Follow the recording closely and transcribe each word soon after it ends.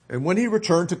And when he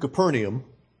returned to Capernaum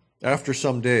after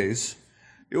some days,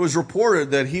 it was reported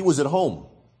that he was at home.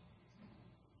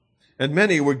 And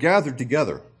many were gathered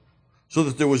together, so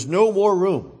that there was no more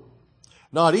room,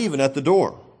 not even at the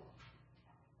door.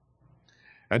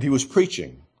 And he was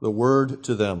preaching the word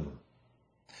to them.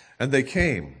 And they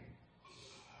came,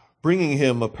 bringing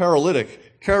him a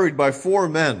paralytic carried by 4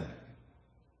 men.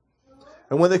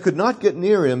 And when they could not get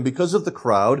near him because of the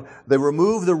crowd, they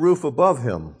removed the roof above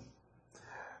him.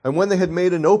 And when they had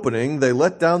made an opening, they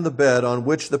let down the bed on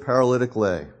which the paralytic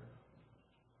lay.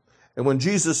 And when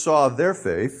Jesus saw their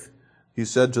faith, he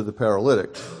said to the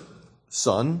paralytic,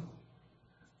 "Son,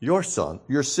 your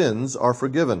sins are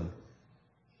forgiven."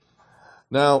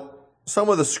 Now, some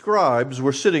of the scribes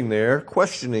were sitting there,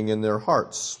 questioning in their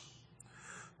hearts,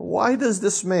 "Why does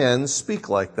this man speak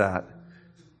like that?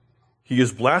 He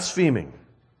is blaspheming.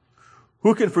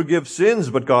 Who can forgive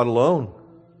sins but God alone?"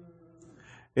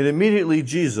 And immediately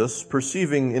Jesus,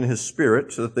 perceiving in his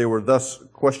spirit that they were thus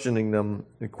questioned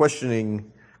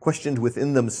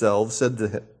within themselves, said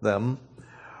to them,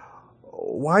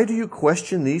 "Why do you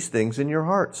question these things in your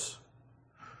hearts?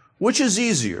 Which is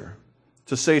easier,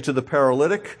 to say to the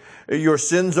paralytic, 'Your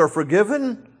sins are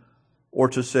forgiven,' or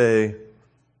to say,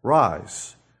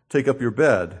 'Rise, take up your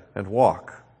bed and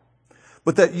walk'?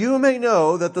 But that you may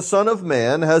know that the Son of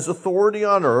Man has authority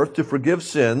on earth to forgive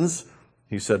sins,"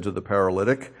 he said to the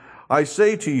paralytic, "I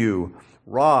say to you,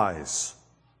 rise,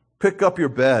 pick up your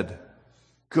bed,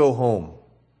 go home."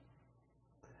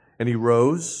 And he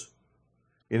rose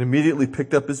and immediately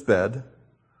picked up his bed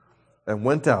and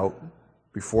went out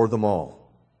before them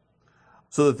all,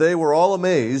 so that they were all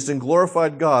amazed and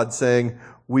glorified God, saying,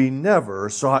 "We never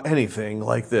saw anything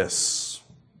like this."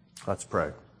 Let's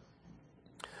pray.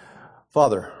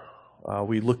 Father,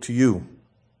 we look to you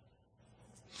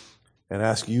and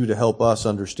ask you to help us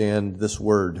understand this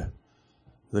word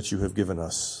that you have given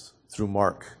us through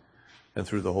Mark and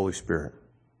through the Holy Spirit.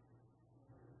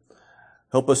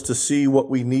 Help us to see what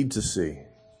we need to see,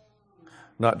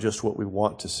 not just what we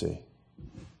want to see.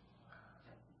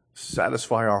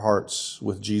 Satisfy our hearts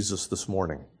with Jesus this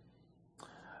morning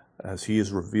as he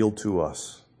is revealed to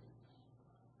us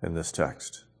in this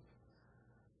text.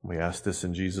 We ask this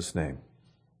in Jesus' name.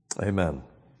 Amen.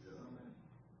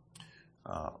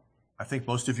 I think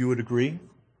most of you would agree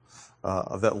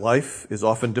that life is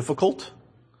often difficult.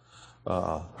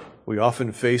 We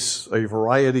often face a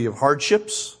variety of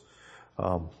hardships.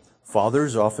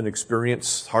 Fathers often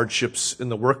experience hardships in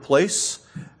the workplace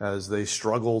as they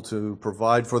struggle to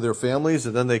provide for their families,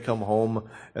 and then they come home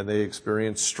and they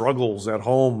experience struggles at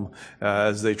home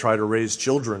as they try to raise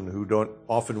children who don't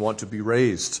often want to be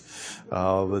raised.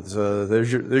 But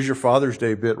there's your Father's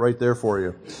Day bit right there for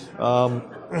you.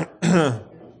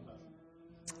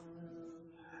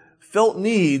 Felt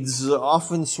needs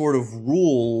often sort of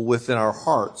rule within our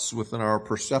hearts, within our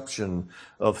perception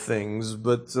of things,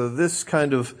 but this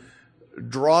kind of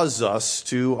draws us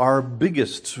to our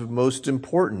biggest, most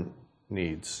important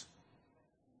needs.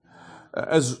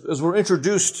 As we're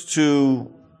introduced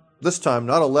to, this time,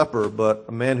 not a leper, but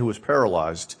a man who was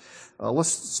paralyzed, let's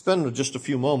spend just a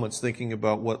few moments thinking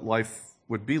about what life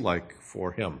would be like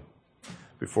for him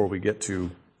before we get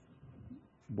to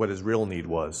what his real need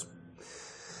was.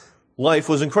 Life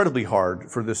was incredibly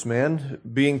hard for this man.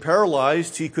 Being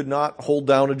paralyzed, he could not hold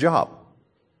down a job.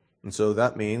 And so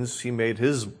that means he made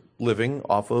his living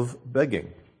off of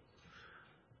begging,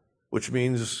 which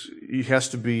means he has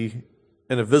to be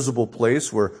in a visible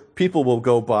place where people will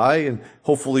go by and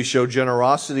hopefully show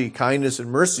generosity, kindness,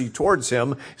 and mercy towards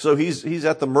him. So he's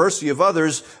at the mercy of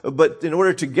others, but in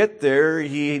order to get there,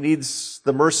 he needs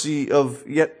the mercy of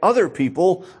yet other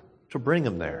people to bring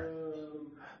him there.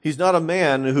 He's not a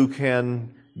man who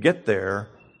can get there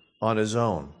on his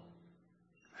own.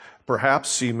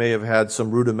 Perhaps he may have had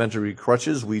some rudimentary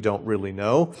crutches, we don't really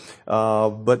know,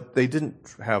 but they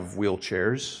didn't have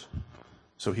wheelchairs,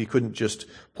 so he couldn't just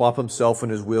plop himself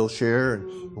in his wheelchair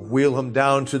and wheel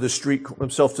himself to the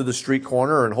street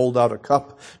corner and hold out a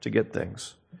cup to get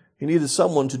things. He needed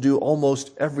someone to do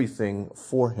almost everything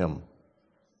for him.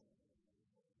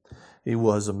 He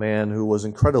was a man who was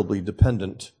incredibly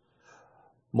dependent,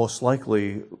 most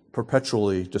likely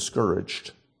perpetually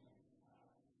discouraged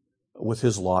with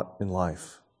his lot in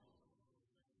life.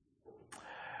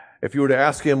 If you were to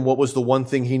ask him what was the one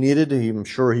thing he needed, I'm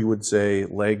sure he would say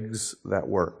legs that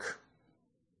work.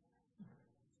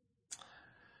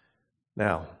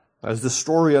 Now, as the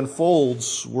story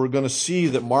unfolds, we're going to see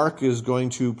that Mark is going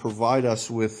to provide us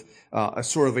with a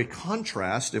sort of a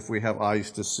contrast, if we have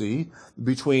eyes to see,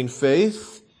 between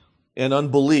faith and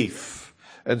unbelief.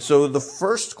 And so the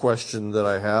first question that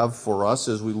I have for us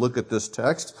as we look at this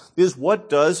text is, what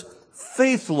does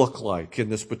faith look like in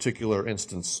this particular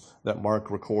instance that Mark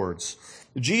records?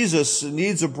 Jesus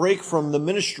needs a break from the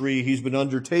ministry he's been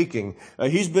undertaking.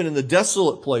 He's been in the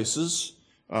desolate places,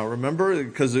 remember,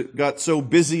 because it got so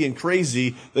busy and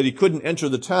crazy that he couldn't enter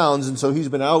the towns, and so he's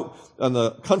been out on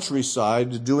the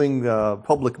countryside doing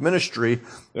public ministry.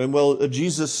 And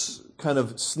Jesus kind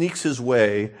of sneaks his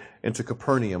way into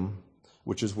Capernaum,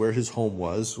 which is where his home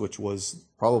was, which was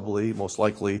probably, most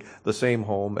likely, the same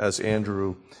home as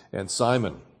Andrew and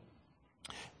Simon.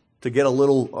 To get a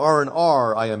little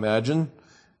R&R, I imagine,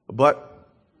 but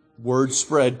word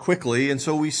spread quickly, and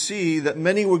so we see that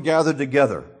many were gathered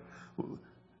together.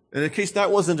 And in case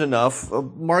that wasn't enough,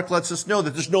 Mark lets us know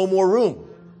that there's no more room.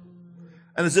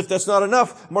 And as if that's not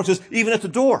enough, Mark says, even at the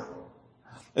door.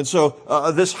 And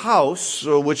so this house,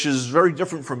 which is very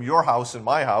different from your house and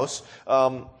my house,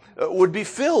 would be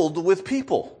filled with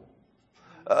people,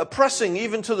 pressing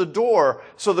even to the door.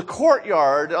 So the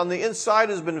courtyard on the inside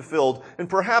has been filled, and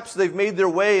perhaps they've made their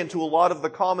way into a lot of the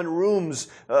common rooms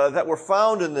that were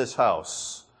found in this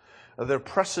house. They're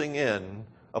pressing in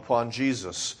upon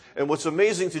Jesus. And what's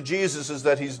amazing to Jesus is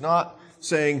that he's not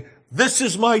saying, "This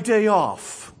is my day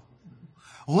off.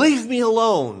 Leave me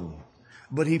alone."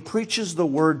 But he preaches the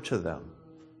word to them.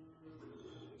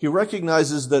 He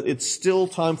recognizes that it's still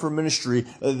time for ministry,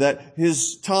 that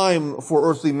his time for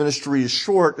earthly ministry is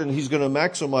short, and he's going to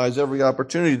maximize every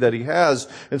opportunity that he has.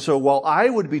 And so while I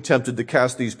would be tempted to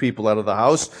cast these people out of the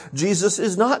house, Jesus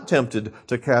is not tempted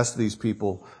to cast these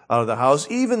people out of the house,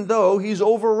 even though he's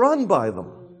overrun by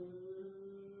them.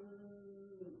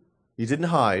 He didn't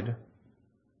hide,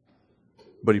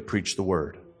 but he preached the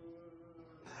word.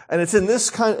 And it's in this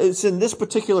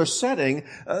particular setting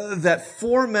that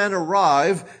 4 men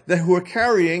arrive who are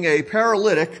carrying a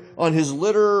paralytic on his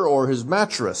litter or his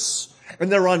mattress.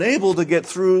 And they're unable to get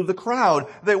through the crowd.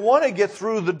 They want to get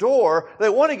through the door. They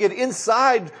want to get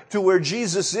inside to where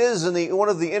Jesus is in one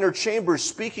of the inner chambers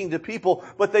speaking to people,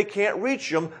 but they can't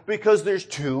reach him because there's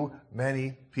too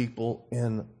many people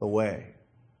in the way.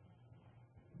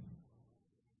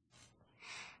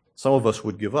 Some of us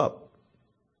would give up.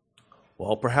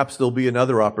 Well, perhaps there'll be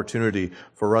another opportunity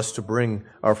for us to bring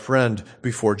our friend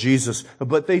before Jesus.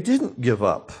 But they didn't give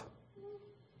up.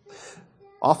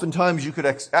 Oftentimes you could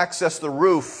access the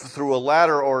roof through a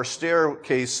ladder or a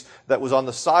staircase that was on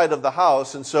the side of the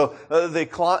house. And so they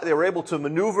were able to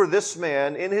maneuver this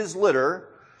man in his litter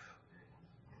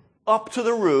up to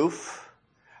the roof.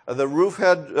 The roof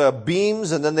had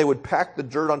beams, and then they would pack the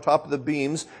dirt on top of the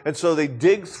beams. And so they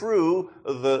dig through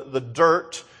the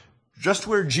dirt just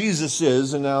where Jesus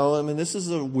is. And now, this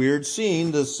is a weird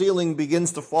scene. The ceiling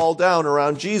begins to fall down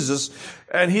around Jesus,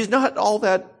 and he's not all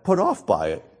that put off by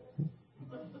it.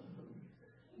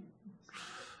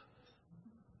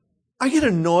 I get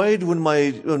annoyed when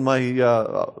my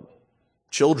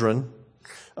children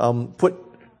put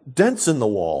dents in the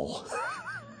wall.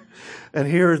 And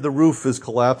here the roof is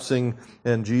collapsing,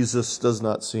 and Jesus does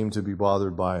not seem to be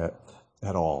bothered by it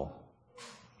at all.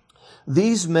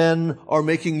 These men are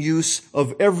making use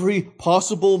of every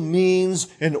possible means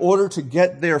in order to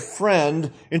get their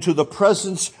friend into the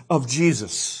presence of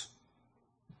Jesus.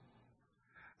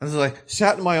 As I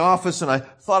sat in my office and I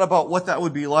thought about what that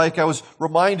would be like, I was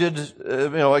reminded,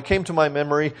 it came to my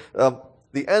memory,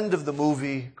 the end of the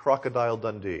movie Crocodile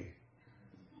Dundee.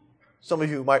 Some of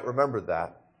you might remember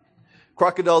that.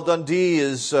 Crocodile Dundee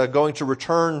is going to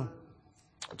return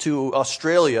to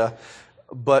Australia,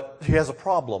 but he has a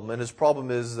problem, and his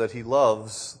problem is that he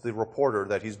loves the reporter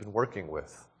that he's been working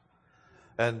with.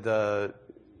 And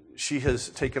she has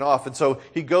taken off. And so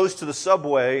he goes to the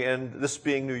subway, and this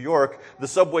being New York, the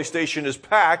subway station is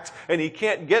packed, and he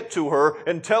can't get to her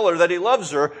and tell her that he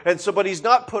loves her. And so, but he's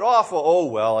not put off,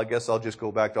 I guess I'll just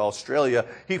go back to Australia.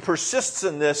 He persists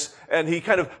in this, and he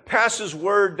kind of passes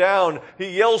word down.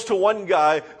 He yells to one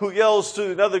guy, who yells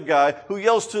to another guy, who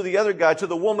yells to the other guy, to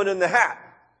the woman in the hat.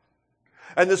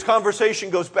 And this conversation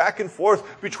goes back and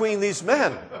forth between these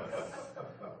men.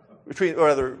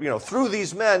 Through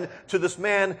these men to this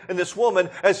man and this woman,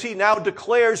 as he now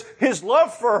declares his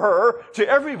love for her to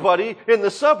everybody in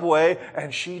the subway,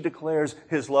 and she declares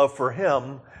his love for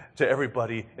him to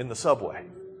everybody in the subway.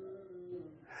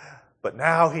 But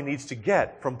now he needs to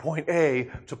get from point A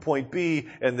to point B,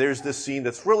 and there's this scene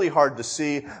that's really hard to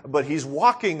see, but he's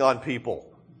walking on people.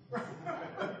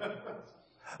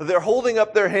 They're holding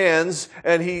up their hands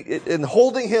and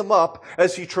holding him up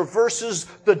as he traverses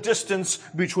the distance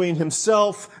between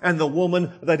himself and the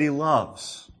woman that he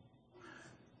loves.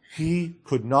 He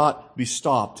could not be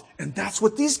stopped. And that's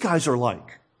what these guys are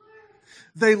like.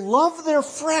 They love their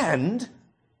friend,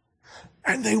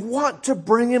 and they want to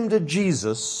bring him to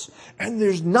Jesus, and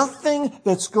there's nothing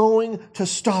that's going to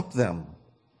stop them.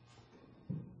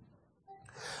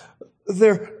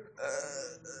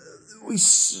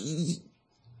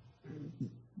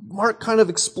 Mark kind of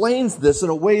explains this in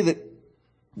a way that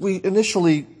we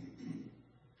initially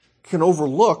can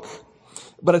overlook,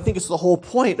 but I think it's the whole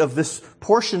point of this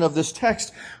portion of this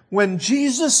text. When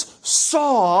Jesus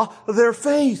saw their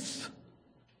faith.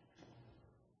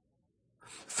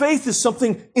 Faith is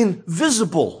something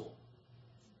invisible.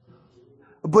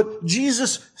 But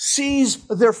Jesus sees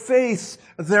their faith.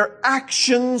 Their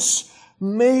actions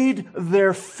made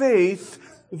their faith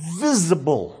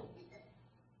visible.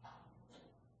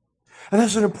 And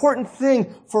that's an important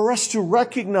thing for us to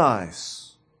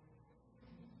recognize.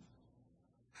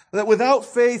 That without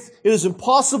faith, it is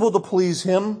impossible to please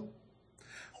Him.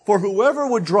 For whoever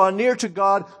would draw near to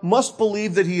God must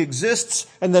believe that He exists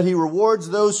and that He rewards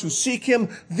those who seek Him.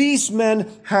 These men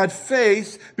had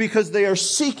faith because they are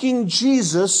seeking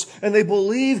Jesus and they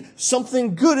believe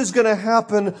something good is going to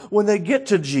happen when they get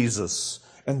to Jesus.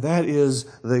 And that is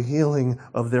the healing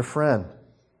of their friend.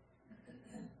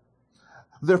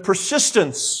 Their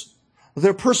persistence,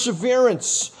 their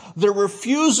perseverance, their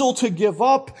refusal to give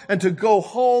up and to go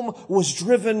home was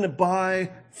driven by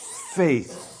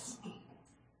faith.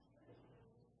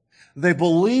 They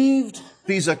believed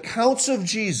these accounts of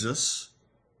Jesus,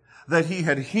 that He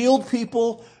had healed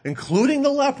people, including the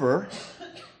leper,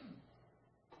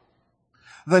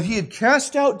 that He had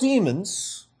cast out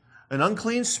demons and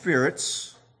unclean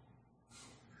spirits,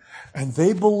 and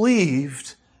they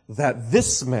believed that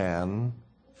this man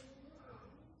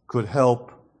could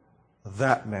help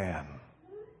that man.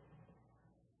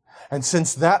 And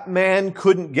since that man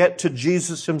couldn't get to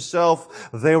Jesus himself,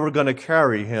 they were going to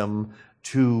carry him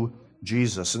to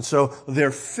Jesus. And so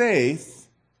their faith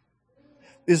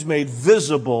is made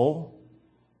visible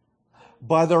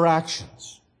by their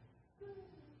actions.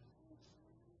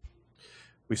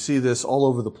 We see this all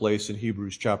over the place in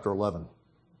Hebrews chapter 11.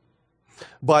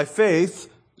 By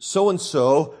faith,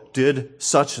 so-and-so did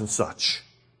such and such.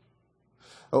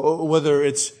 Whether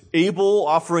it's Abel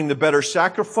offering the better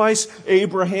sacrifice,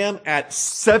 Abraham at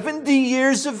 70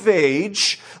 years of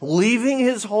age, leaving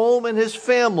his home and his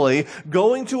family,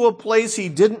 going to a place he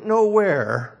didn't know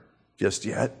where just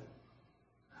yet.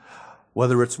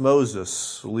 Whether it's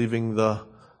Moses leaving the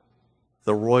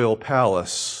royal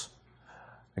palace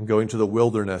and going to the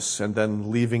wilderness and then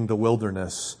leaving the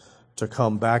wilderness to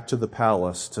come back to the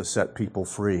palace to set people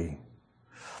free.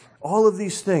 All of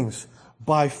these things,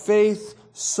 by faith,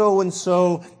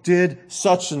 so-and-so did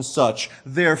such and such.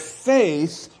 Their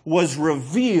faith was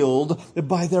revealed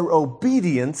by their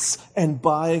obedience and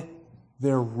by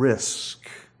their risk.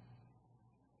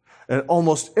 And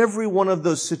almost every one of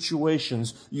those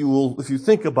situations, if you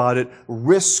think about it,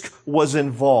 risk was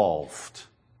involved.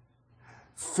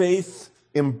 Faith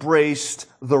embraced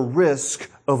the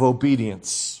risk of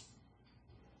obedience.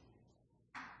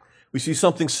 We see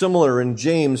something similar in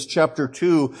James chapter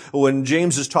 2 when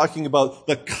James is talking about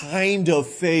the kind of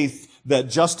faith that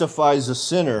justifies a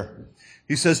sinner.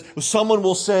 He says, someone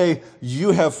will say,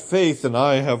 you have faith and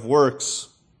I have works.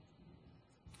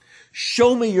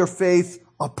 Show me your faith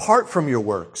apart from your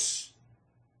works.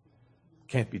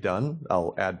 Can't be done,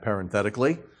 I'll add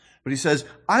parenthetically. But he says,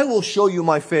 I will show you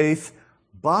my faith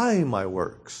by my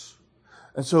works.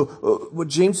 And so what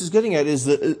James is getting at is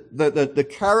that the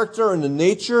character and the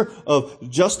nature of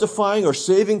justifying or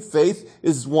saving faith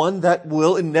is one that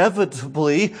will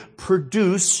inevitably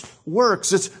produce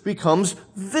works. It becomes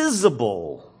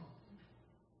visible.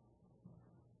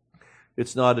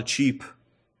 It's not a cheap,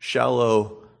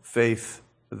 shallow faith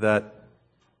that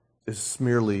is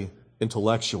merely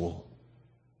intellectual.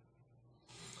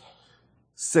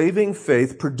 Saving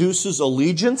faith produces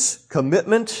allegiance,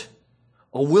 commitment,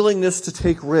 a willingness to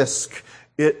take risk.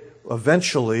 It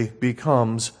eventually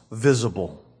becomes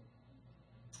visible.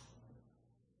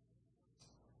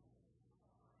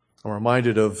 I'm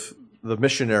reminded of the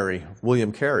missionary,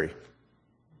 William Carey,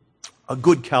 a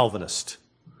good Calvinist,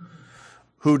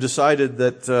 who decided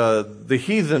that the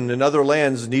heathen in other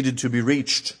lands needed to be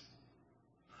reached.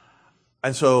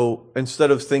 And so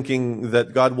instead of thinking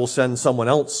that God will send someone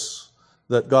else,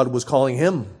 that God was calling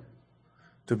him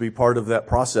to be part of that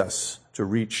process, to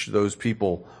reach those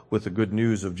people with the good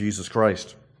news of Jesus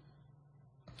Christ.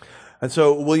 And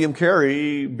so William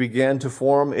Carey began to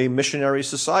form a missionary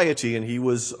society, and he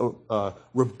was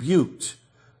rebuked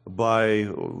by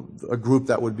a group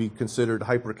that would be considered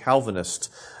hyper-Calvinist.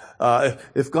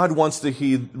 If God wants to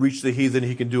reach the heathen,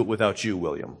 He can do it without you,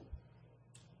 William.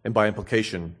 And by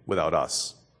implication, without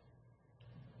us.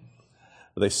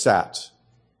 They sat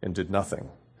and did nothing.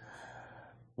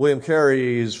 William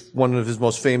Carey's, one of his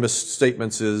most famous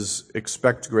statements is,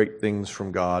 expect great things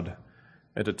from God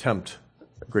and attempt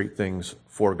great things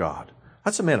for God.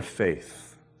 That's a man of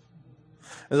faith.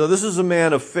 And so this is a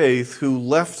man of faith who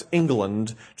left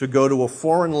England to go to a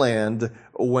foreign land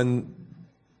when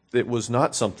it was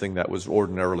not something that was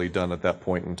ordinarily done at that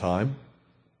point in time.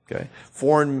 Okay?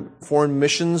 Foreign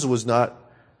missions was not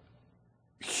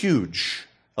huge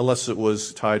unless it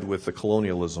was tied with the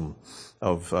colonialism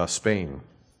of Spain.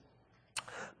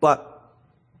 But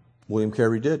William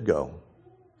Carey did go,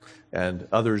 and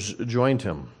others joined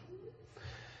him.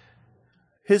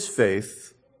 His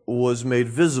faith was made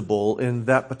visible in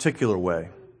that particular way.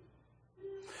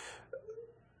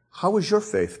 How is your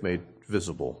faith made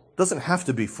visible? It doesn't have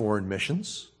to be foreign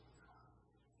missions.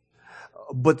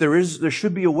 But there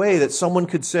should be a way that someone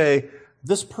could say,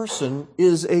 this person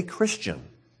is a Christian.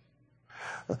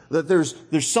 That there's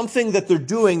something that they're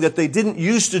doing that they didn't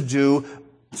used to do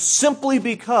simply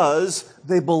because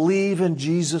they believe in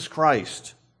Jesus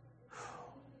Christ.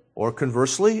 Or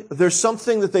conversely, there's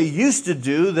something that they used to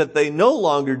do that they no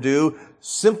longer do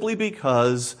simply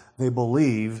because they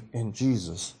believe in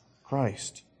Jesus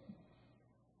Christ.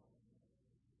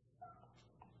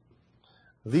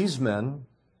 These men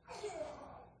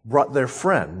brought their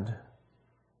friend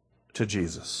to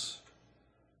Jesus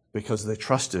because they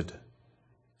trusted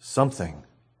something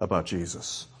about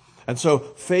Jesus. And so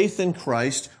faith in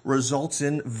Christ results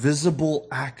in visible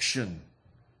action.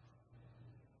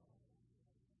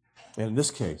 And in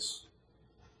this case,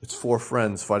 it's four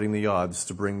friends fighting the odds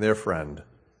to bring their friend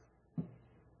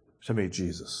to meet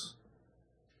Jesus.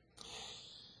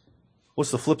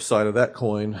 What's the flip side of that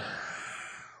coin?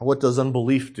 What does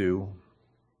unbelief do?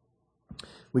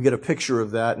 We get a picture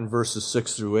of that in verses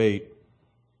 6 through 8.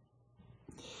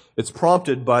 It's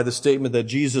prompted by the statement that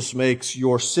Jesus makes,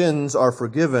 your sins are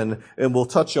forgiven, and we'll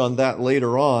touch on that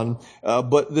later on.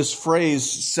 But this phrase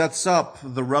sets up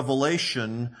the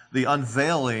revelation, the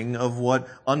unveiling of what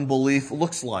unbelief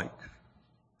looks like.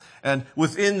 And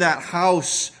within that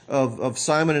house of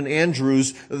Simon and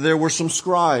Andrew's, there were some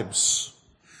scribes.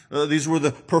 These were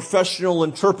the professional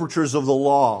interpreters of the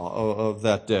law of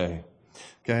that day.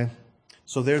 Okay?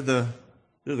 So they're the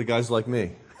guys like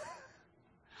me.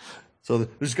 So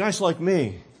there's guys like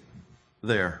me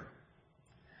there.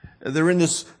 They're in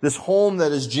this home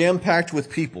that is jam-packed with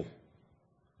people.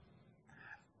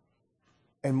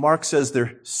 And Mark says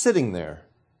they're sitting there.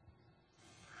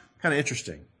 Kind of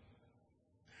interesting.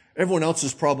 Everyone else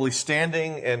is probably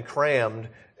standing and crammed,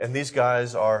 and these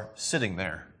guys are sitting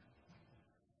there,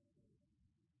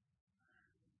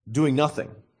 doing nothing.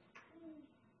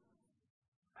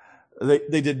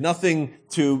 They did nothing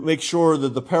to make sure that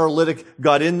the paralytic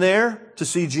got in there to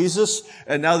see Jesus,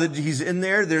 and now that he's in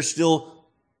there, they're still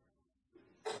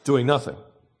doing nothing.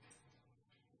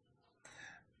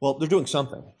 Well, they're doing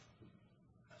something,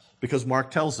 because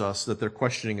Mark tells us that they're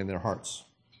questioning in their hearts.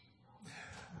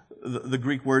 The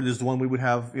Greek word is the one we would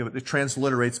have, it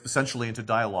transliterates essentially into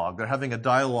dialogue. They're having a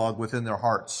dialogue within their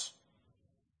hearts.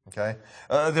 Okay?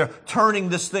 They're turning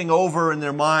this thing over in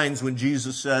their minds when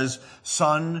Jesus says,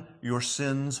 son, your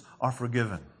sins are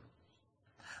forgiven.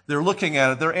 They're looking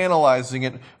at it, they're analyzing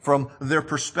it from their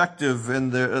perspective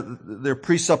and their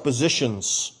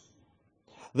presuppositions.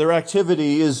 Their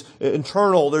activity is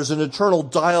internal. There's an internal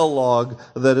dialogue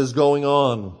that is going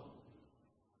on.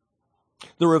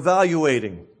 They're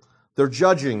evaluating. They're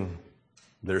judging.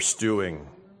 They're stewing.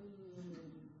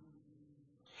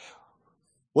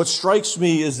 What strikes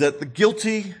me is that the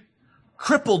guilty,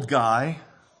 crippled guy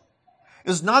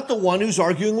is not the one who's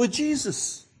arguing with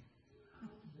Jesus.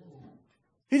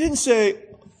 He didn't say,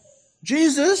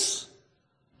 Jesus,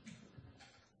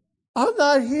 I'm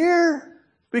not here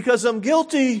because I'm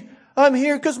guilty. I'm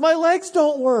here because my legs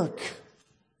don't work.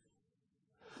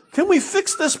 Can we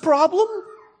fix this problem?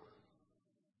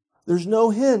 There's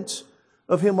no hint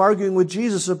of him arguing with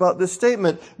Jesus about this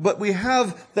statement, but we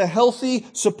have the healthy,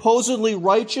 supposedly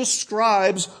righteous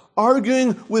scribes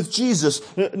arguing with Jesus,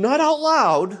 not out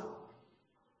loud,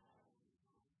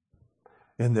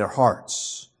 in their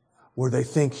hearts, where they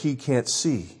think he can't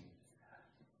see.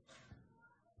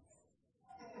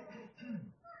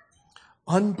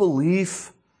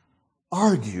 Unbelief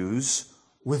argues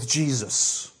with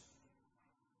Jesus.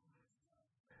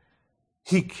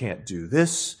 He can't do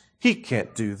this. He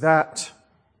can't do that.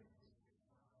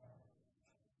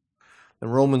 In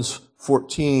Romans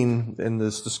 14, in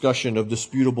this discussion of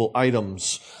disputable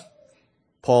items,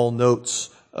 Paul notes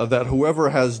that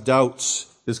whoever has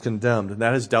doubts is condemned. And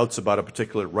that is doubts about a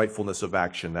particular rightfulness of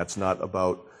action. That's not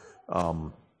about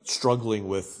struggling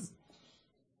with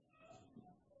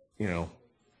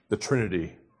the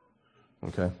Trinity.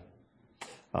 Okay?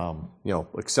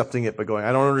 Accepting it but going,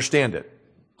 I don't understand it.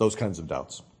 Those kinds of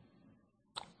doubts.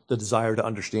 The desire to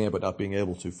understand but not being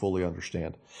able to fully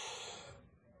understand.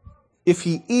 If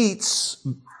he eats,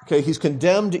 he's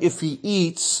condemned if he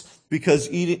eats because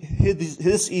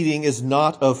his eating is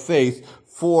not of faith,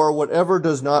 for whatever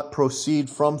does not proceed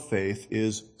from faith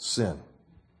is sin.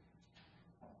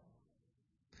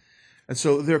 And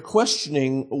so their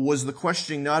questioning was the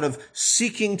questioning not of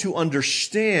seeking to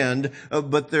understand,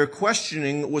 but their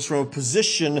questioning was from a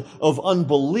position of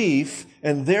unbelief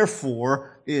and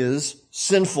therefore is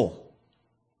sinful.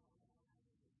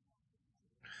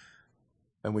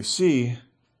 And we see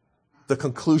the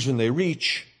conclusion they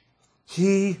reach.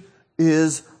 He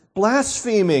is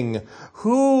blaspheming.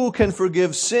 Who can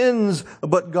forgive sins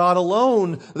but God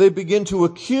alone? They begin to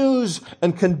accuse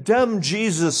and condemn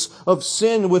Jesus of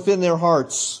sin within their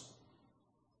hearts.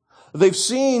 They've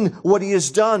seen what he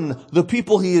has done, the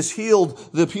people he has healed,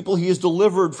 the people he has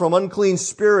delivered from unclean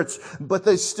spirits, but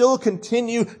they still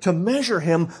continue to measure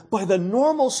him by the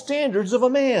normal standards of a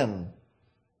man.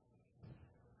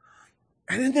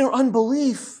 And in their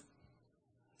unbelief,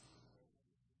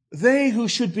 they who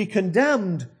should be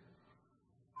condemned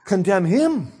condemn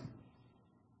him.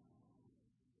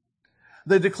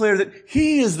 They declare that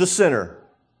he is the sinner.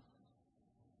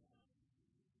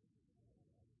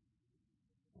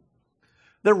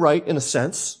 They're right in a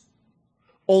sense.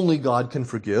 Only God can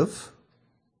forgive.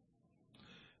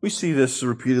 We see this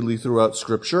repeatedly throughout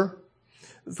Scripture.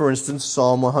 For instance,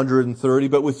 Psalm 130,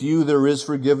 but with you there is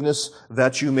forgiveness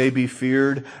that you may be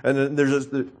feared. And then there's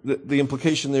the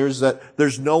implication there is that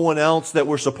there's no one else that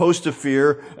we're supposed to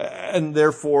fear, and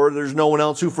therefore there's no one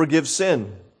else who forgives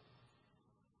sin.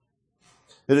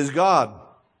 It is God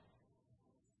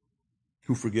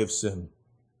who forgives sin.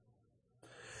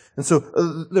 And so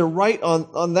they're right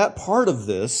on that part of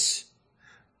this,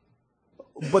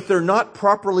 but they're not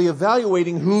properly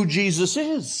evaluating who Jesus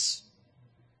is.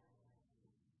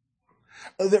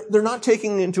 They're not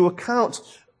taking into account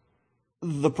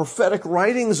the prophetic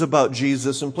writings about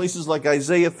Jesus in places like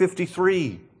Isaiah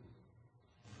 53.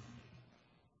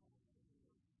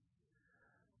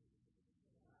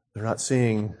 They're not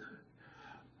seeing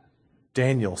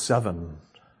Daniel 7,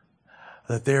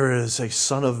 that there is a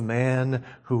Son of Man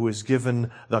who is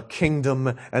given the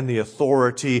kingdom and the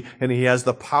authority, and he has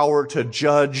the power to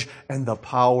judge and the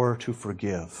power to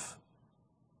forgive.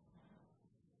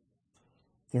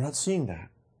 They're not seeing that.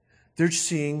 They're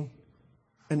seeing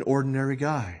an ordinary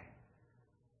guy.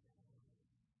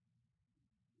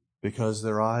 Because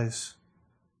their eyes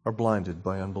are blinded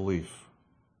by unbelief.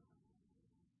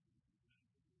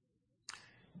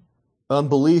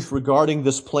 Unbelief regarding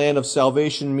this plan of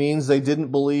salvation means they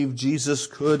didn't believe Jesus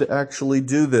could actually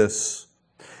do this.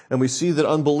 And we see that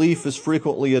unbelief is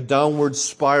frequently a downward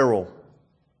spiral.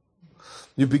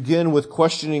 You begin with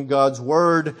questioning God's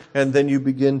word, and then you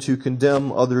begin to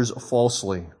condemn others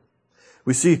falsely.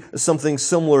 We see something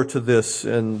similar to this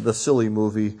in the silly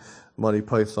movie Monty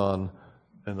Python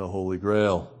and the Holy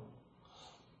Grail.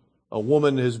 A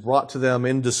woman is brought to them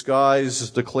in disguise, is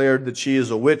declared that she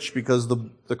is a witch because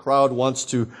the crowd wants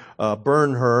to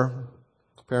burn her.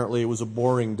 Apparently it was a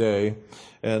boring day.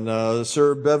 And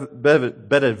Sir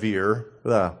Bedivere,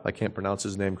 I can't pronounce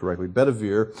his name correctly,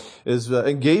 Bedivere, is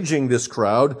engaging this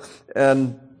crowd.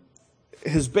 And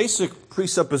his basic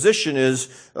presupposition is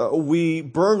we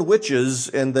burn witches,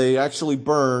 and they actually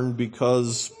burn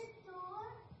because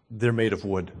they're made of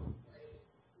wood.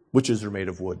 Witches are made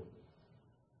of wood.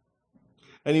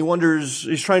 And he wonders,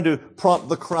 he's trying to prompt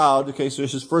the crowd. Okay, so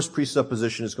his first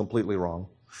presupposition is completely wrong.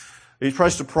 He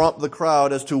tries to prompt the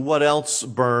crowd as to what else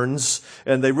burns,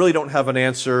 and they really don't have an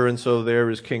answer, and so there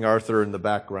is King Arthur in the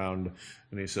background,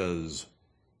 and he says,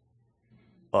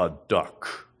 a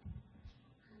duck.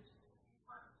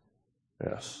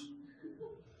 Yes.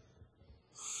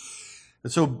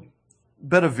 And so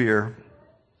Bedivere,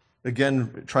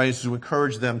 again, tries to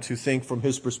encourage them to think from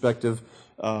his perspective.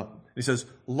 He says,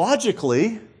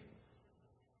 logically,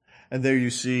 and there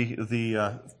you see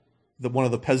the one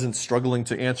of the peasants struggling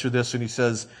to answer this, and he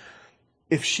says,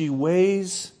 if she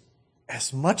weighs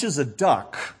as much as a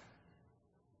duck,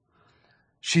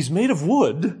 she's made of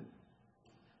wood,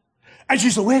 and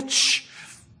she's a witch.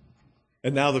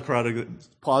 And now the crowd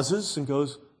pauses and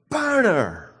goes, burn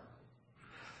her.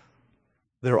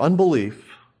 Their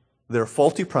unbelief, their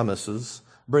faulty premises,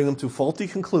 bring them to faulty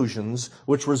conclusions,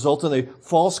 which result in a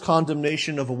false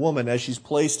condemnation of a woman as she's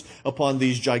placed upon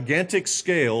these gigantic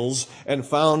scales and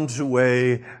found to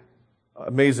weigh,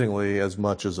 amazingly, as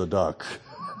much as a duck.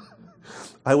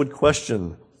 I would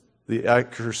question the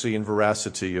accuracy and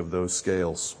veracity of those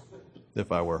scales.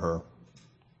 if I were her.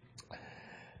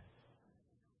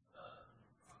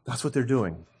 That's what they're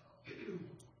doing.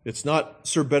 It's not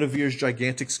Sir Bedivere's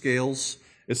gigantic scales.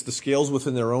 It's the scales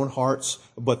within their own hearts,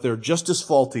 but they're just as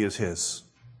faulty as his.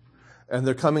 And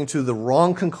they're coming to the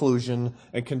wrong conclusion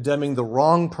and condemning the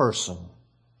wrong person.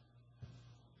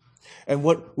 And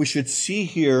what we should see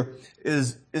here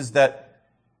is that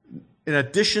in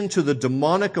addition to the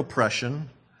demonic oppression,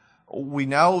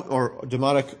 or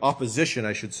demonic opposition,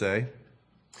 I should say,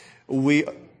 we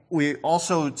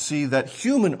also see that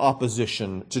human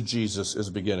opposition to Jesus is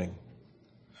beginning.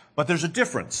 But there's a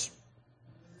difference.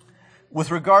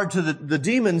 With regard to the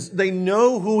demons, they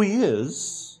know who he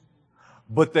is,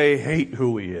 but they hate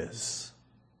who he is.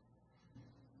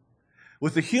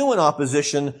 With the human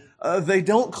opposition, they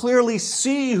don't clearly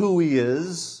see who he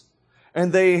is,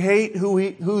 and they hate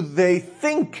who they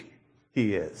think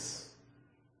he is.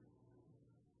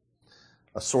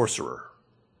 A sorcerer,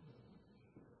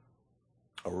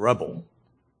 a rebel,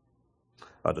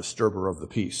 a disturber of the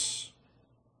peace.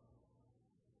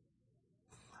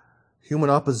 Human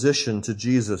opposition to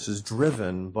Jesus is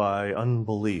driven by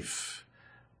unbelief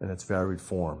in its varied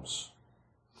forms.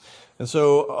 And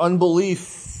so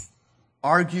unbelief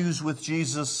argues with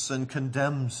Jesus and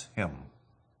condemns him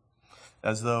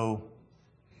as though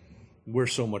we're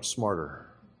so much smarter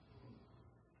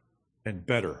and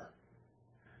better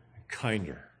and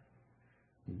kinder,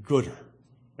 and gooder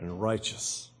and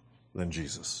righteous than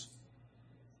Jesus.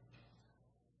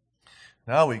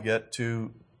 Now we get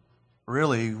to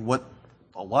really what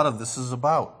a lot of this is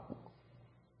about.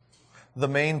 The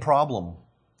main problem.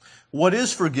 What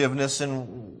is forgiveness,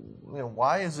 and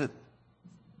why is it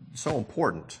so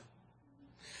important?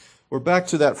 We're back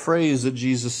to that phrase that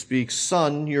Jesus speaks,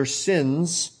 "Son, your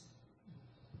sins,"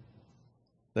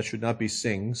 that should not be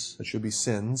sings, that should be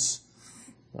sins.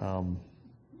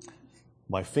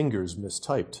 My fingers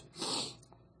mistyped.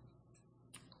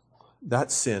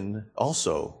 That sin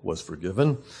also was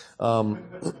forgiven.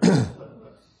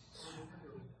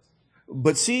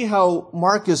 But see how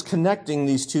Mark is connecting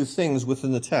these two things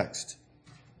within the text.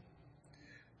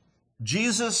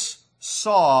 Jesus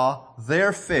saw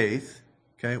their faith.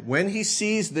 Okay, when he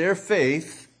sees their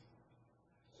faith,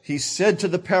 he said to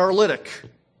the paralytic,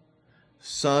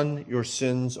 "Son, your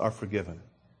sins are forgiven."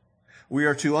 We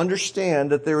are to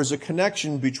understand that there is a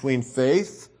connection between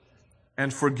faith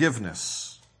and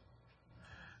forgiveness.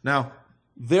 Now,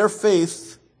 their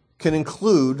faith can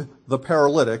include the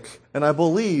paralytic, and I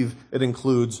believe it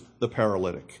includes the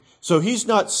paralytic. So he's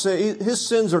not saying his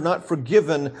sins are not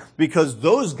forgiven because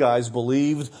those guys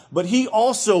believed, but he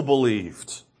also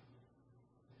believed.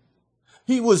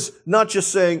 He was not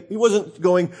just saying, he wasn't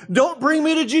going, "Don't bring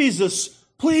me to Jesus,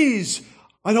 please.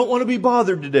 I don't want to be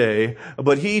bothered today."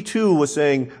 But he too was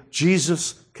saying,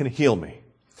 "Jesus can heal me.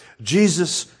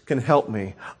 Jesus can help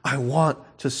me. I want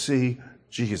to see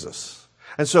Jesus."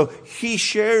 And so he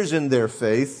shares in their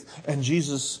faith, and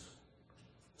Jesus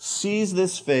sees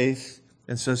this faith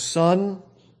and says, "Son,"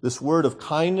 this word of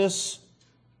kindness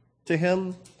to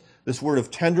him, this word of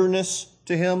tenderness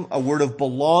to him, a word of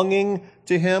belonging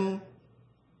to him,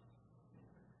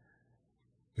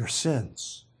 "Your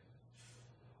sins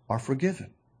are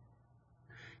forgiven."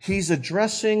 He's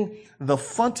addressing the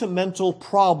fundamental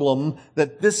problem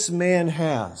that this man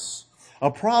has. A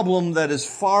problem that is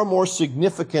far more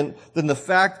significant than the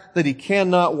fact that he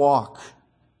cannot walk.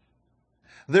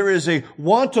 There is a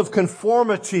want of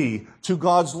conformity to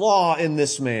God's law in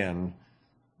this man,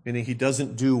 meaning he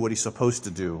doesn't do what he's supposed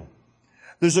to do.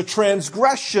 There's a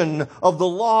transgression of the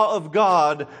law of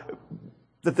God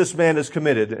that this man has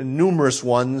committed, and numerous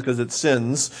ones because it's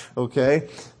sins, okay?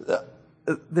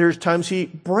 There's times he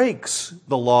breaks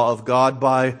the law of God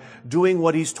by doing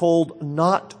what he's told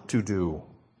not to do.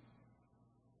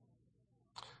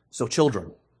 So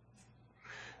children,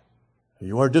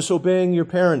 you are disobeying your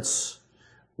parents,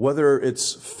 whether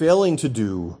it's failing to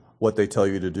do what they tell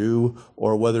you to do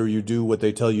or whether you do what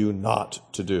they tell you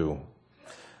not to do.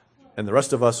 And the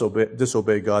rest of us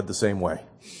disobey God the same way.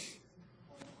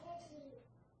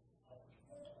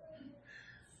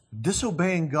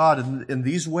 Disobeying God in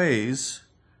these ways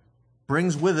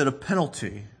brings with it a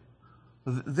penalty.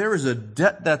 There is a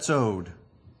debt that's owed.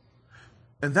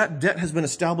 And that debt has been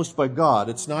established by God.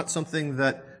 It's not something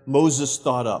that Moses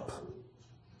thought up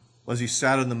as he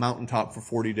sat on the mountaintop for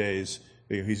 40 days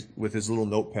he's with his little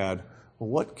notepad. Well,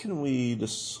 what can we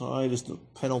decide is the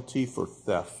penalty for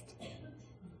theft?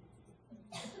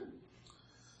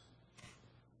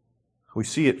 We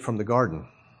see it from the garden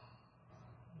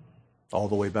all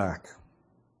the way back.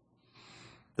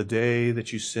 The day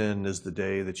that you sin is the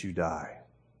day that you die.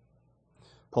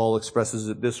 Paul expresses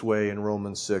it this way in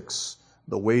Romans 6.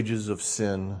 The wages of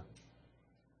sin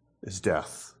is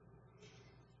death.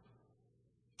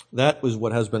 That is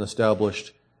what has been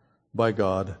established by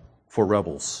God for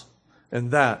rebels.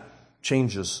 And that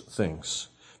changes things.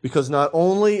 Because not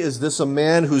only is this a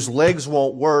man whose legs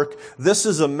won't work, this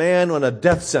is a man on a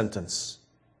death sentence.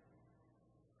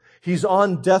 He's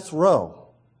on death row,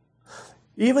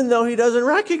 even though he doesn't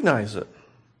recognize it.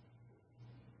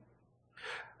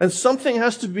 And something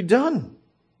has to be done,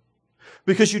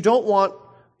 because you don't want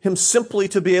him simply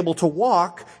to be able to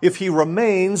walk if he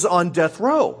remains on death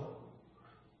row.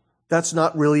 That's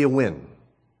not really a win.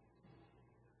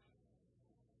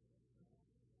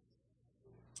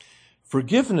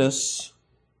 Forgiveness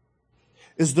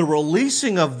is the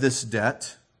releasing of this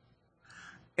debt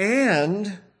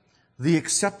and the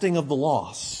accepting of the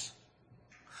loss.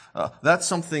 That's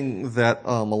something that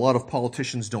a lot of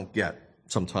politicians don't get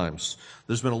sometimes.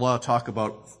 There's been a lot of talk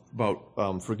about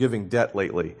forgiving debt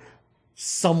lately.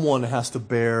 Someone has to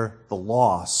bear the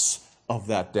loss of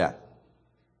that debt.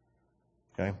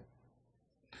 Okay?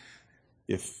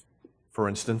 If, for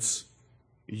instance,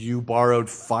 you borrowed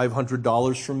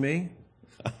 $500 from me,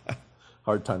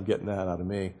 hard time getting that out of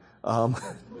me.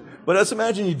 But let's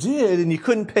imagine you did and you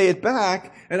couldn't pay it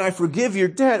back, and I forgive your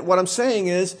debt. What I'm saying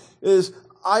is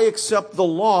I accept the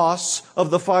loss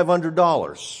of the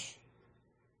 $500.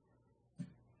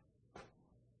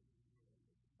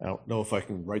 I don't know if I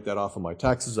can write that off of my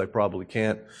taxes. I probably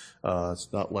can't.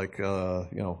 It's not like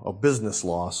a business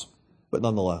loss, but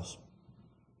nonetheless,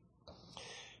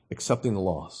 accepting the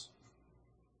loss.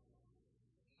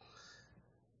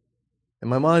 And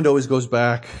my mind always goes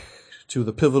back to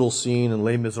the pivotal scene in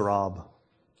Les Miserables.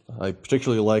 I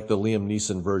particularly like the Liam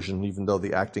Neeson version, even though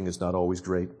the acting is not always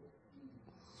great.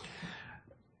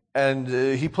 And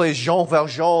he plays Jean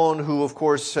Valjean, who, of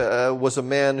course, was a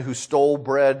man who stole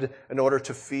bread in order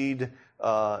to feed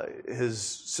his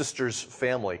sister's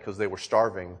family because they were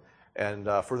starving. And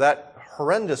for that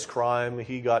horrendous crime,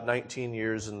 he got 19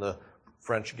 years in the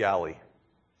French galley.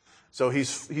 So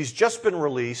he's just been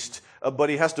released, but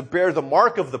he has to bear the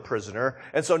mark of the prisoner,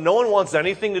 and so no one wants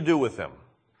anything to do with him.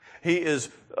 He is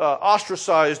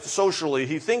ostracized socially.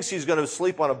 He thinks he's going to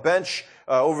sleep on a bench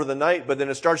over the night, but then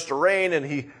it starts to rain, and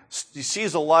he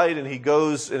sees a light, and he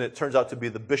goes, and it turns out to be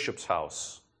the bishop's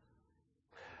house.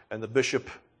 And the bishop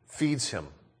feeds him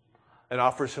and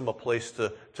offers him a place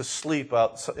to sleep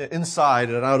inside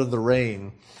and out of the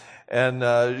rain.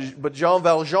 But Jean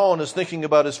Valjean is thinking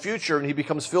about his future, and he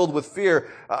becomes filled with fear.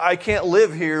 I can't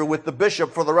live here with the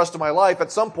bishop for the rest of my life.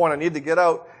 At some point, I need to get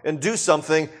out and do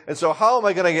something. And so how am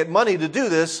I going to get money to do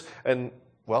this? And,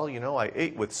 well, I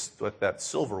ate with that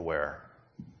silverware.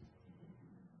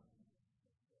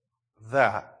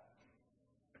 That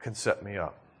can set me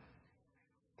up.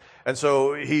 And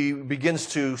so he begins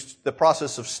the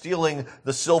process of stealing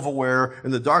the silverware in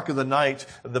the dark of the night.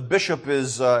 The bishop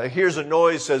hears a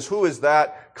noise, says, "Who is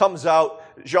that?" Comes out.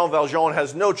 Jean Valjean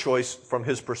has no choice from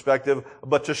his perspective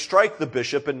but to strike the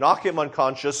bishop and knock him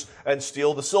unconscious and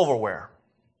steal the silverware.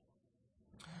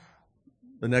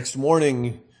 The next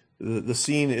morning, the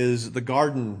scene is the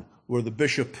garden where the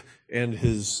bishop and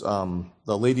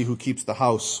the lady who keeps the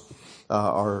house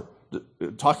are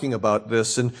talking about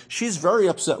this, and she's very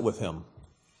upset with him.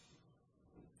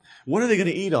 What are they going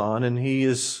to eat on? And he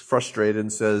is frustrated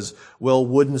and says, well,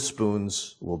 wooden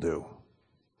spoons will do.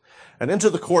 And into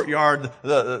the courtyard,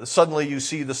 suddenly you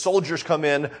see the soldiers come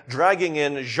in, dragging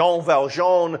in Jean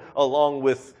Valjean along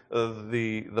with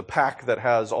the pack that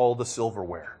has all the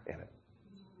silverware in it.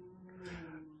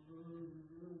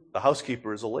 The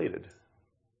housekeeper is elated.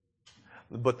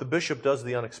 But the bishop does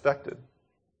the unexpected.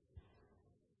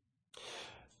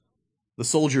 The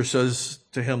soldier says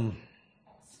to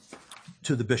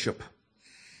the bishop,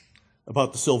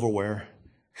 about the silverware,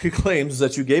 he claims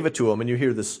that you gave it to him, and you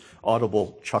hear this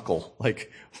audible chuckle,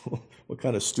 like, what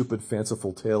kind of stupid,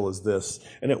 fanciful tale is this?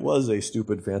 And it was a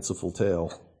stupid, fanciful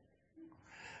tale.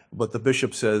 But the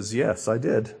bishop says, yes, I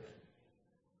did.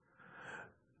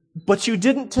 But you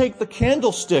didn't take the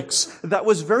candlesticks. That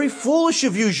was very foolish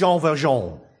of you, Jean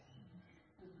Valjean.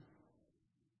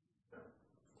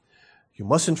 You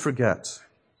mustn't forget.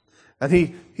 And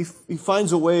he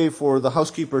finds a way for the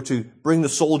housekeeper to bring the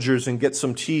soldiers and get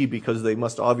some tea because they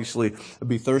must obviously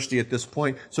be thirsty at this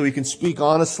point. So he can speak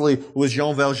honestly with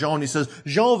Jean Valjean. He says,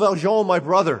 Jean Valjean, my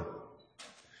brother,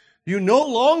 you no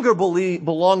longer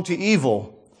belong to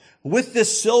evil. With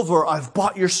this silver, I've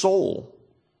bought your soul.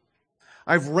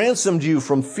 I've ransomed you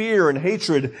from fear and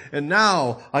hatred, and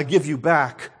now I give you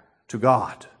back to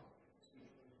God.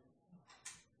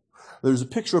 There's a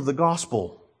picture of the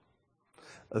gospel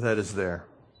that is there.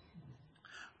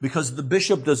 Because the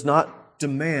bishop does not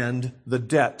demand the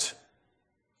debt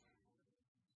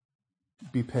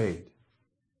be paid.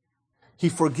 He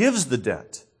forgives the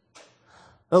debt.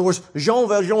 In other words, Jean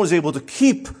Valjean is able to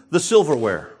keep the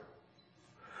silverware.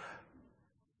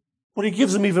 But he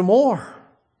gives him even more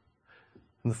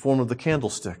in the form of the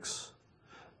candlesticks,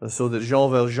 so that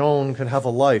Jean Valjean can have a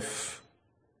life.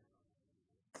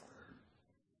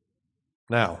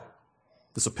 Now,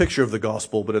 it's a picture of the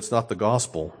gospel, but it's not the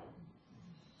gospel.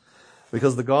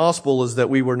 Because the gospel is that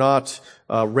we were not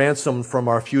ransomed from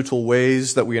our futile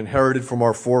ways that we inherited from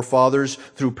our forefathers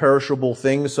through perishable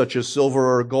things such as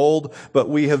silver or gold, but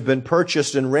we have been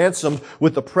purchased and ransomed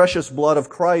with the precious blood of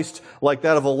Christ, like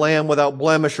that of a lamb without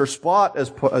blemish or spot,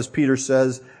 as Peter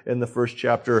says in the first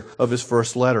chapter of his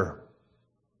first letter.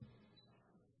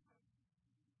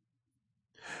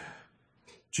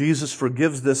 Jesus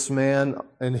forgives this man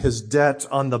and his debt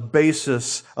on the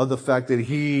basis of the fact that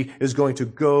he is going to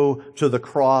go to the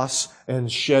cross and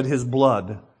shed his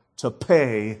blood to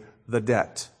pay the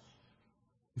debt.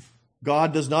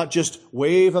 God does not just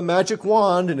wave a magic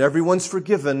wand and everyone's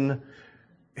forgiven.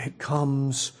 It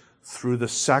comes through the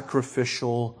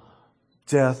sacrificial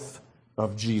death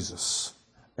of Jesus,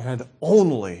 and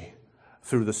only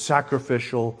through the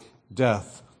sacrificial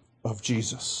death of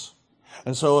Jesus.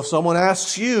 And so if someone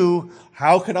asks you,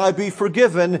 how can I be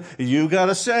forgiven? You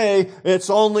gotta say,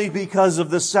 it's only because of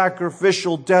the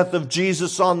sacrificial death of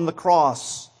Jesus on the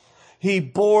cross. He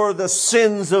bore the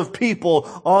sins of people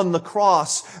on the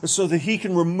cross so that he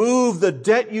can remove the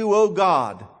debt you owe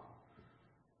God.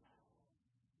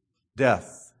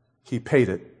 Death, he paid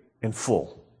it in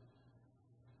full.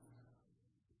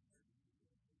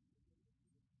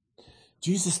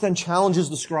 Jesus then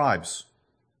challenges the scribes.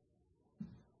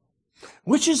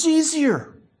 Which is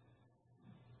easier?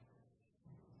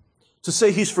 To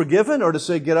say he's forgiven or to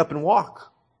say get up and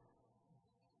walk?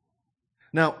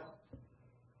 Now,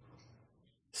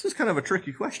 this is kind of a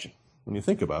tricky question when you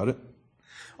think about it.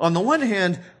 On the one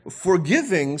hand,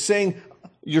 forgiving, saying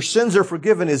your sins are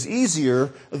forgiven is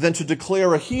easier than to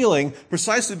declare a healing,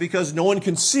 precisely because no one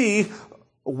can see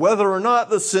whether or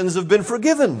not the sins have been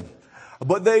forgiven.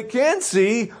 But they can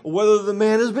see whether the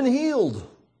man has been healed.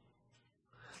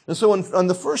 And so on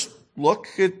the first look,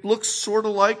 it looks sort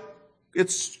of like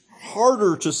it's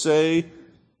harder to say,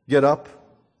 get up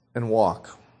and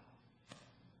walk.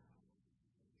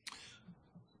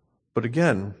 But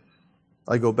again,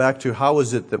 I go back to how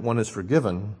is it that one is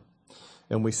forgiven?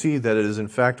 And we see that it is in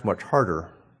fact much harder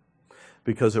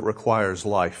because it requires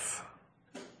life.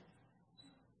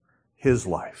 His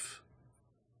life.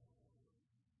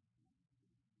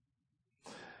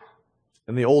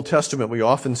 In the Old Testament, we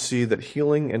often see that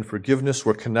healing and forgiveness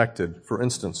were connected. For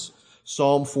instance,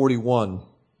 Psalm 41.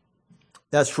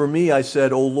 As for me, I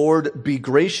said, O Lord, be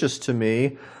gracious to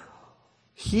me.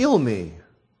 Heal me,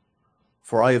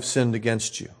 for I have sinned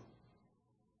against you.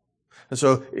 And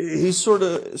so he sort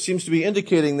of seems to be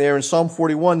indicating there in Psalm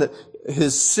 41 that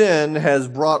his sin has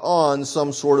brought on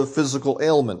some sort of physical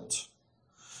ailment.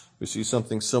 We see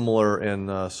something similar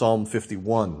in Psalm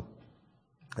 51.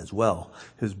 As well.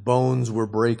 His bones were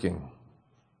breaking.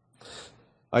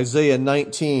 Isaiah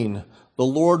 19, the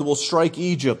Lord will strike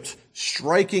Egypt,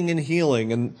 striking and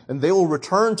healing, and they will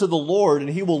return to the Lord,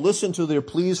 and he will listen to their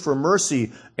pleas for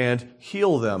mercy and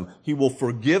heal them. He will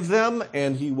forgive them,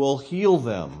 and he will heal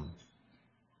them,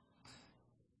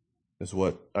 is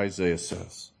what Isaiah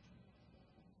says.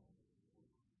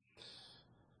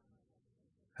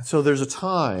 And so there's a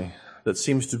tie that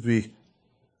seems to be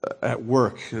at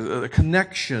work, a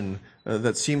connection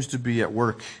that seems to be at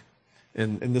work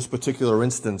in this particular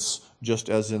instance, just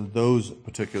as in those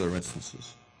particular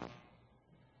instances.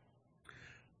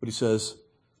 But he says,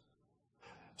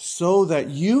 so that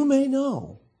you may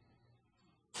know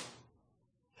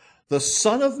the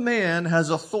Son of Man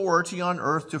has authority on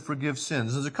earth to forgive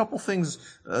sins. There's a couple things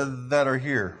that are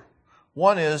here.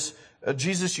 One is,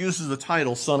 Jesus uses the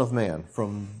title Son of Man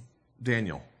from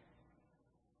Daniel.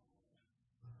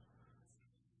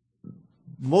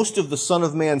 Most of the Son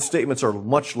of Man statements are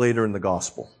much later in the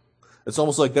gospel. It's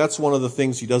almost like that's one of the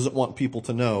things he doesn't want people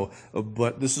to know,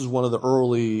 but this is one of the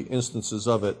early instances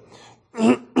of it,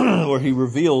 where he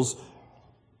reveals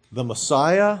the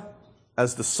Messiah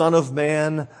as the Son of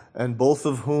Man, and both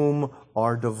of whom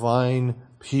are divine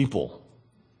people.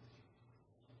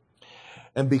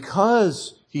 And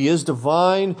because he is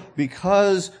divine,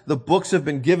 because the books have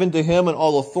been given to him and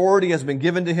all authority has been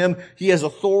given to him, he has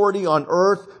authority on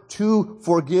earth to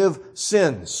forgive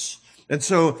sins. And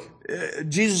so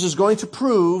Jesus is going to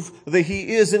prove that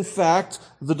he is in fact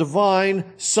the divine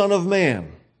Son of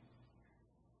Man.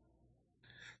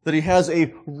 That he has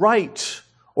a right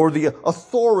or the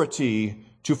authority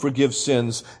to forgive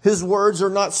sins. His words are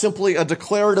not simply a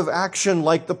declarative action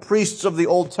like the priests of the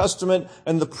Old Testament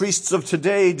and the priests of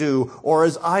today do, or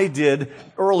as I did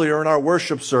earlier in our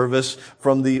worship service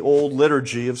from the old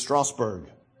liturgy of Strasbourg.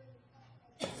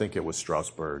 I think it was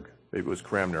Strasbourg. Maybe it was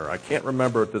Cranmer. I can't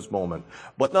remember at this moment.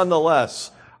 But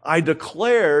nonetheless, I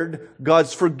declared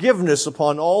God's forgiveness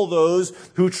upon all those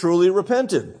who truly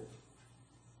repented.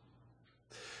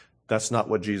 That's not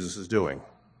what Jesus is doing.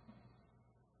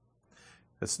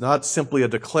 It's not simply a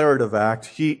declarative act.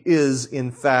 He is,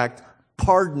 in fact,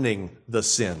 pardoning the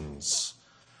sins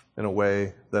in a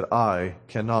way that I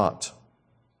cannot.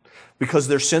 Because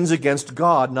they're sins against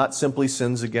God, not simply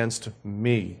sins against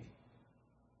me.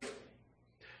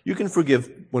 You can forgive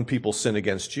when people sin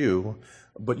against you,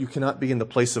 but you cannot be in the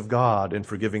place of God in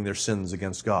forgiving their sins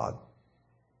against God.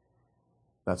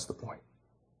 That's the point.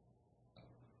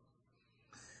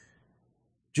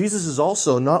 Jesus is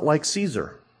also not like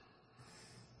Caesar.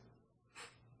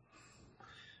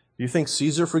 Do you think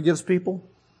Caesar forgives people?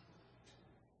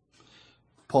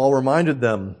 Paul reminded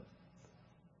them,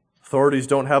 authorities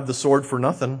don't have the sword for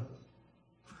nothing.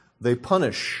 They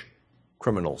punish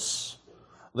criminals.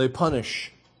 They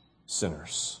punish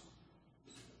sinners.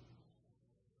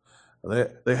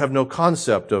 They have no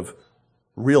concept of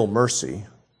real mercy.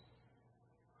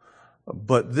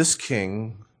 But this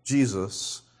king,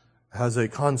 Jesus, has a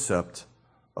concept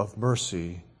of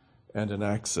mercy and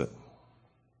enacts it.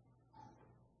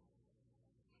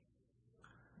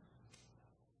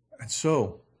 And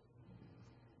so,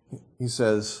 he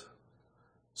says,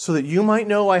 so that you might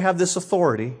know I have this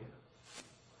authority.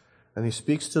 And he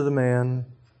speaks to the man,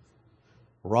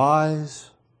 rise,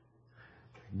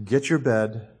 get your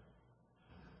bed,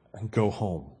 and go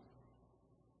home.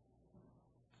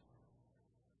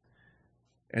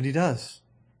 And he does.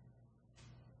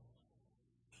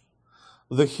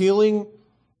 The healing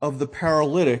of the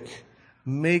paralytic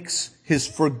makes his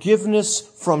forgiveness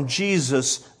from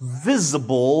Jesus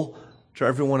visible to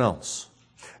everyone else.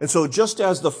 And so just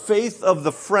as the faith of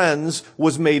the friends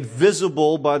was made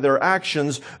visible by their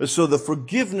actions, so the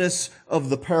forgiveness of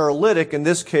the paralytic in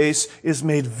this case is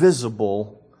made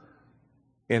visible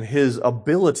in his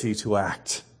ability to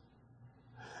act.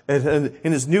 And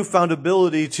in his newfound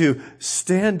ability to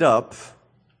stand up,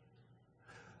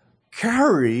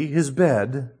 carry his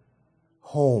bed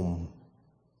home.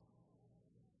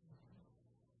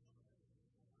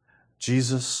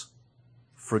 Jesus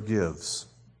forgives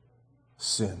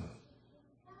sin.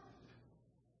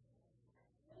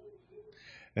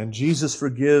 And Jesus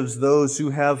forgives those who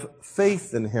have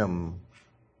faith in him.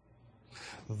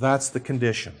 That's the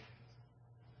condition.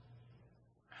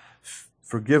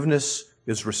 Forgiveness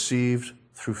is received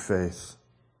through faith.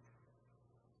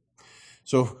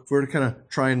 So if we're to kind of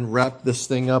try and wrap this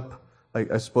thing up,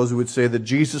 I suppose we would say that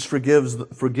Jesus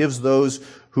forgives those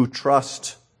who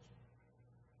trust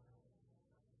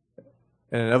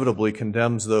and inevitably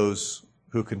condemns those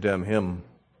who condemn him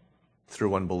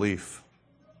through unbelief.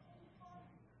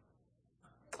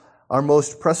 Our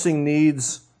most pressing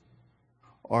needs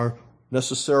are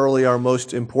necessarily our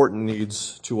most important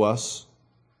needs to us.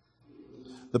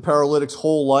 The paralytic's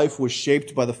whole life was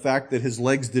shaped by the fact that his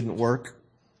legs didn't work.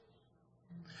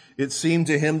 It seemed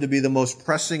to him to be the most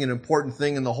pressing and important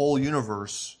thing in the whole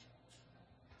universe.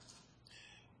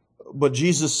 But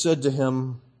Jesus said to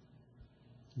him,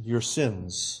 your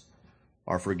sins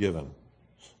are forgiven.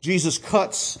 Jesus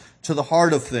cuts to the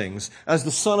heart of things. As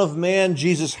the Son of Man,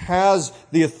 Jesus has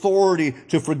the authority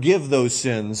to forgive those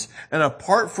sins. And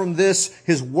apart from this,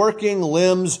 his working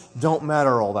limbs don't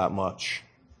matter all that much.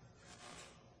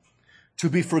 To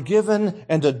be forgiven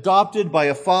and adopted by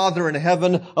a Father in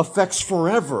heaven affects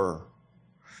forever,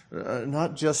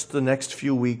 not just the next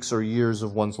few weeks or years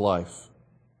of one's life.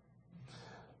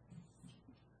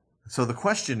 So the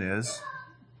question is,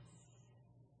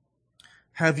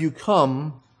 have you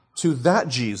come to that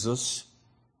Jesus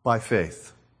by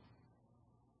faith?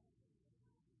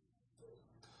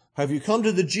 Have you come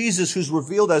to the Jesus who's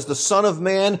revealed as the Son of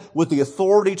Man with the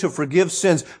authority to forgive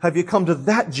sins? Have you come to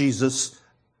that Jesus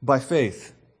by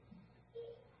faith?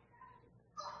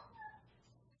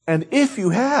 And if you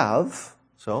have,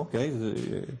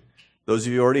 those of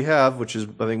you who already have, which is,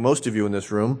 I think, most of you in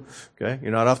this room,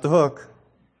 you're not off the hook.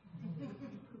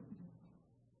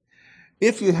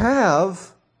 If you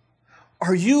have,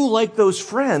 are you like those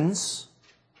friends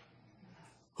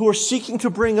who are seeking to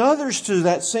bring others to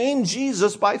that same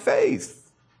Jesus by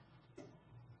faith?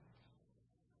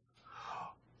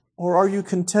 Or are you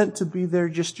content to be there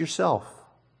just yourself?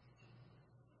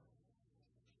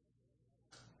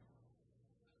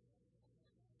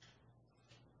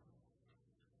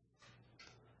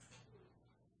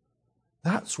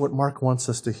 That's what Mark wants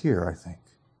us to hear, I think.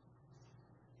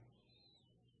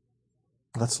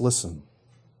 Let's listen.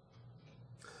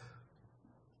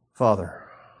 Father,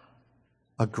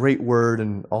 a great word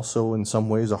and also in some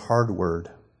ways a hard word.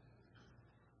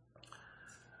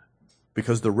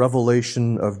 Because the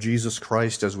revelation of Jesus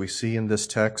Christ, as we see in this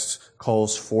text,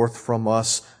 calls forth from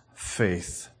us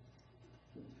faith.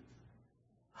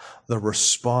 The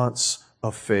response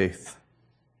of faith.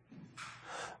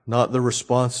 Not the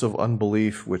response of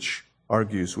unbelief, which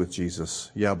argues with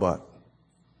Jesus. Yeah, but.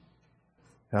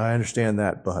 I understand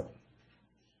that, but.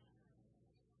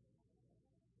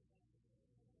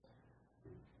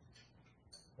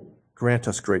 Grant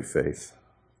us great faith.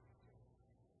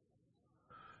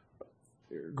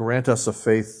 Grant us a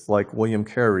faith like William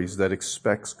Carey's that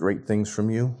expects great things from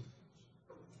you.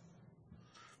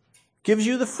 Gives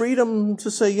you the freedom to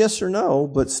say yes or no,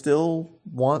 but still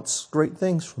wants great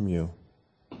things from you.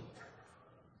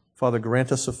 Father,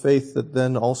 grant us a faith that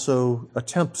then also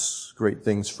attempts great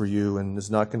things for you and is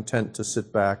not content to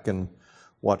sit back and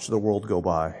watch the world go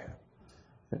by.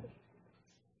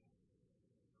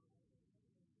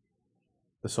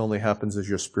 This only happens as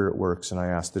your Spirit works, and I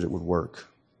ask that it would work.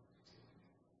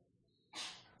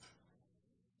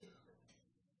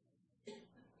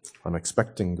 I'm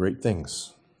expecting great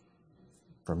things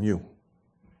from you.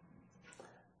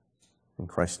 In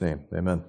Christ's name, amen.